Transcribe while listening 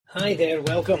Hi there,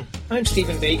 welcome. I'm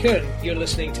Stephen Baker and you're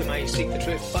listening to my Seek the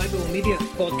Truth Bible Media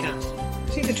podcast.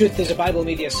 Seek the Truth is a Bible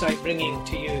media site bringing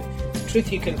to you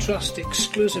truth you can trust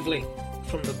exclusively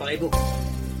from the Bible.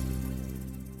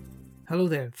 Hello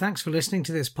there, thanks for listening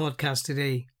to this podcast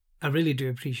today. I really do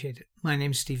appreciate it. My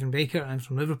name's Stephen Baker, I'm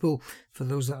from Liverpool. For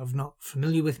those that are not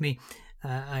familiar with me,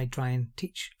 I try and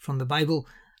teach from the Bible,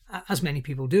 as many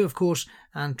people do, of course,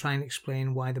 and try and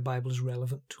explain why the Bible is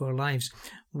relevant to our lives.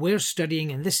 We're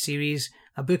studying in this series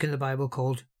a book in the Bible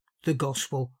called the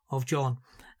Gospel of John.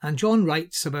 And John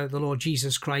writes about the Lord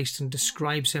Jesus Christ and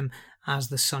describes him as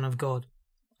the Son of God.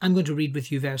 I'm going to read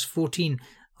with you verse 14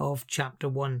 of chapter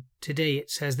 1 today. It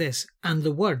says this, "And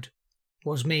the Word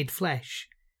was made flesh,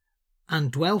 and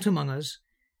dwelt among us,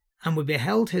 and we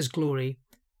beheld his glory,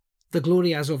 the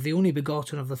glory as of the only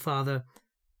begotten of the Father,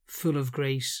 full of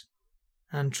grace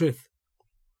and truth."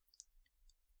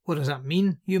 What does that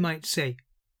mean, you might say?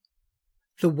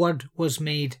 The Word was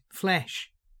made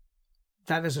flesh.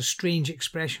 That is a strange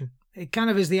expression. It kind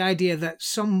of is the idea that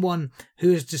someone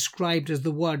who is described as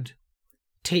the Word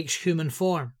takes human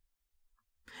form.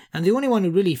 And the only one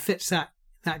who really fits that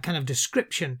kind of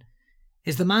description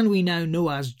is the man we now know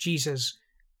as Jesus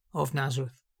of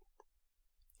Nazareth.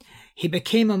 He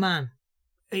became a man.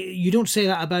 You don't say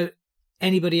that about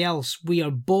anybody else. We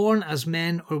are born as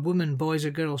men or women, boys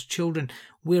or girls, children.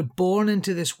 We're born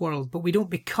into this world, but we don't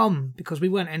become because we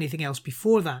weren't anything else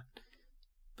before that.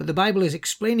 But the Bible is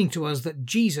explaining to us that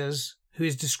Jesus, who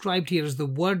is described here as the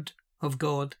Word of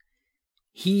God,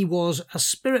 he was a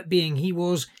spirit being. He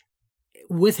was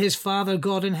with his Father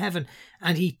God in heaven,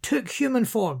 and he took human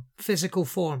form, physical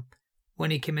form,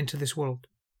 when he came into this world.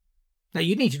 Now,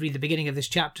 you need to read the beginning of this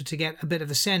chapter to get a bit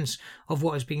of a sense of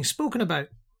what is being spoken about.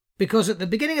 Because at the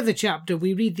beginning of the chapter,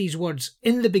 we read these words,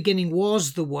 "In the beginning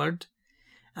was the Word,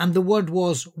 and the Word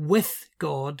was with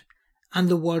God, and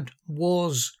the Word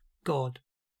was God."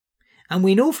 And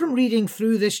we know from reading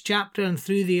through this chapter and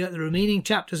through the remaining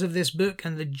chapters of this book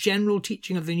and the general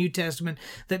teaching of the New Testament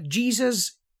that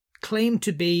Jesus claimed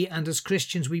to be, and as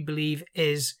Christians we believe,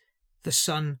 is the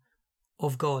Son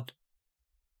of God.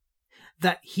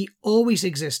 That he always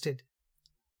existed,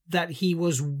 that he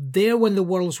was there when the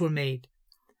worlds were made,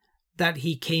 that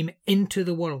he came into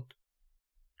the world.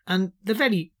 And the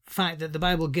very fact that the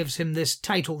Bible gives him this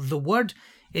title, the Word,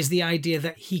 is the idea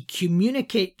that he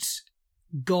communicates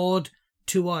God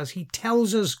to us. He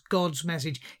tells us God's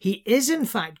message. He is in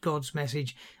fact God's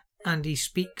message, and he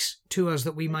speaks to us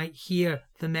that we might hear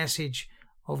the message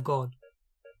of God.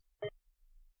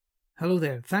 Hello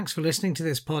there. Thanks for listening to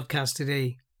this podcast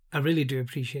today. I really do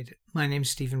appreciate it. My name's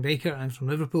Stephen Baker. I'm from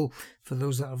Liverpool. For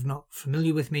those that are not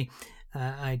familiar with me,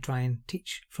 I try and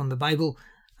teach from the Bible,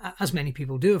 as many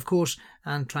people do, of course,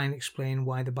 and try and explain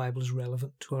why the Bible is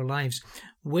relevant to our lives.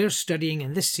 We're studying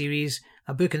in this series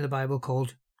a book in the Bible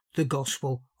called the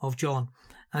Gospel of John.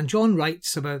 And John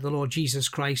writes about the Lord Jesus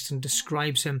Christ and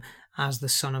describes him as the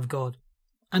Son of God.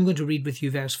 I'm going to read with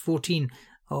you verse 14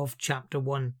 of chapter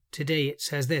 1 today. It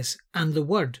says this, "And the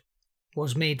Word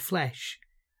was made flesh,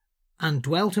 and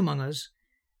dwelt among us,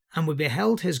 and we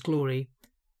beheld his glory,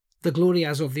 the glory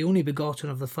as of the only begotten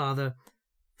of the Father,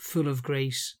 full of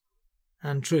grace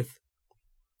and truth."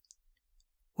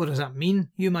 What does that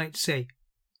mean, you might say?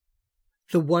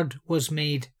 The Word was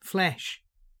made flesh.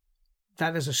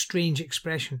 That is a strange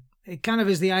expression. It kind of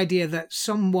is the idea that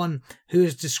someone who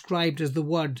is described as the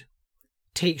Word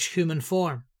takes human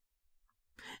form.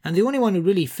 And the only one who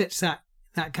really fits that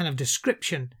kind of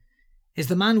description is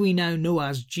the man we now know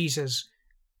as Jesus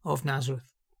of Nazareth.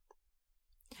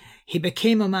 He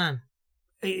became a man.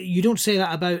 You don't say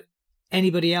that about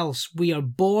anybody else. We are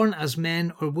born as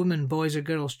men or women, boys or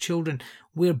girls, children.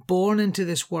 We're born into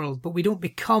this world, but we don't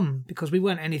become because we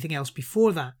weren't anything else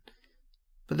before that.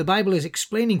 But the Bible is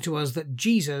explaining to us that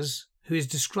Jesus, who is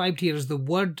described here as the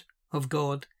Word of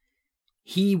God,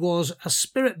 he was a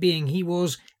spirit being. He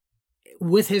was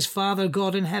with his Father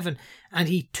God in heaven, and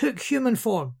he took human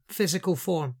form, physical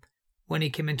form, when he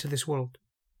came into this world.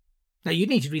 Now, you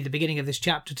need to read the beginning of this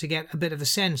chapter to get a bit of a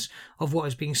sense of what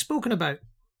is being spoken about.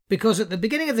 Because at the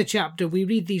beginning of the chapter, we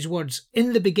read these words,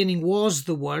 "In the beginning was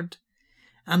the Word,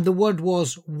 and the Word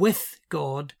was with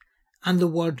God, and the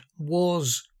Word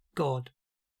was God."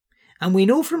 And we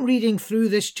know from reading through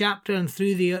this chapter and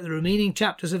through the remaining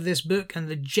chapters of this book and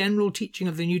the general teaching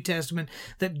of the New Testament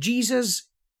that Jesus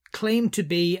claimed to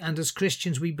be, and as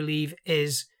Christians we believe,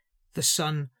 is the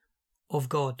Son of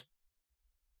God.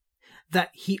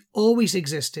 That he always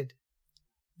existed,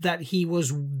 that he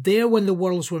was there when the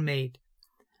worlds were made,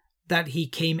 that he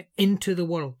came into the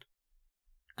world.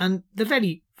 And the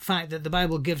very fact that the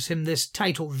Bible gives him this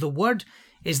title, the Word,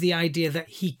 is the idea that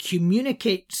he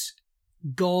communicates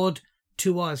God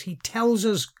to us. He tells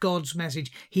us God's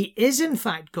message. He is in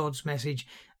fact God's message,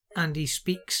 and he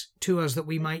speaks to us that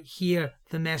we might hear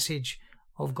the message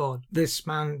of God. This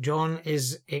man, John,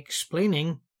 is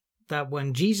explaining that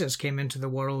when Jesus came into the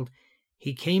world,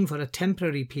 he came for a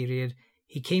temporary period.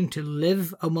 He came to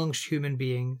live amongst human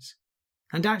beings.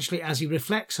 And actually, as he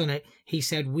reflects on it, he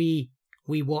said, we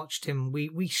watched him,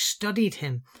 we studied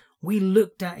him, we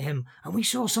looked at him, and we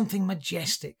saw something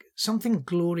majestic, something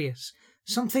glorious,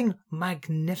 something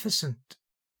magnificent.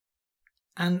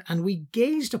 And we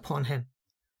gazed upon him,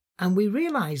 and we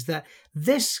realized that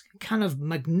this kind of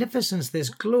magnificence, this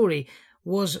glory,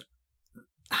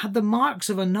 had the marks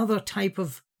of another type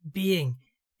of being.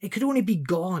 It could only be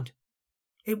God.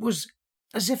 It was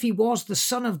as if he was the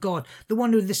Son of God, the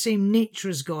one who had the same nature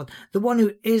as God, the one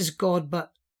who is God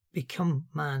but become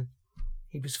man.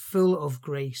 He was full of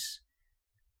grace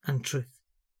and truth.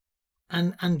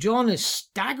 And John is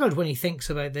staggered when he thinks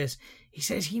about this. He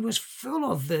says he was full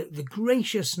of the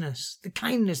graciousness, the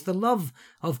kindness, the love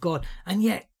of God, and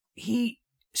yet he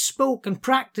spoke and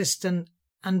practiced and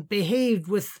behaved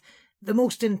with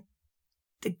the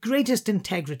greatest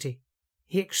integrity.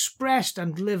 He expressed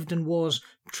and lived and was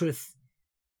truth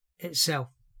itself.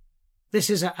 This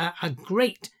is a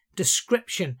great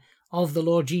description of the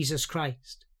Lord Jesus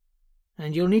Christ.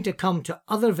 And you'll need to come to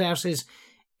other verses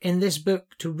in this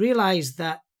book to realize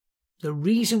that the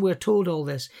reason we're told all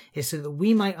this is so that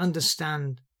we might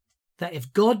understand that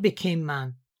if God became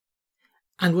man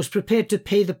and was prepared to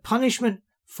pay the punishment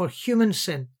for human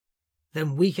sin,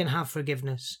 then we can have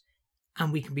forgiveness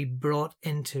and we can be brought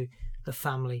into the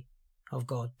family of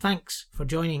God. Thanks for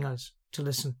joining us to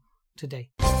listen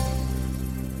today.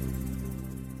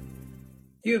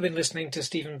 You have been listening to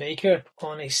Stephen Baker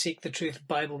on a Seek the Truth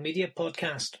Bible Media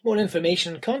podcast. More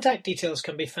information and contact details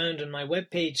can be found on my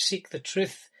webpage,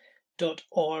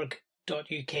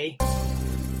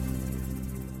 seekthetruth.org.uk.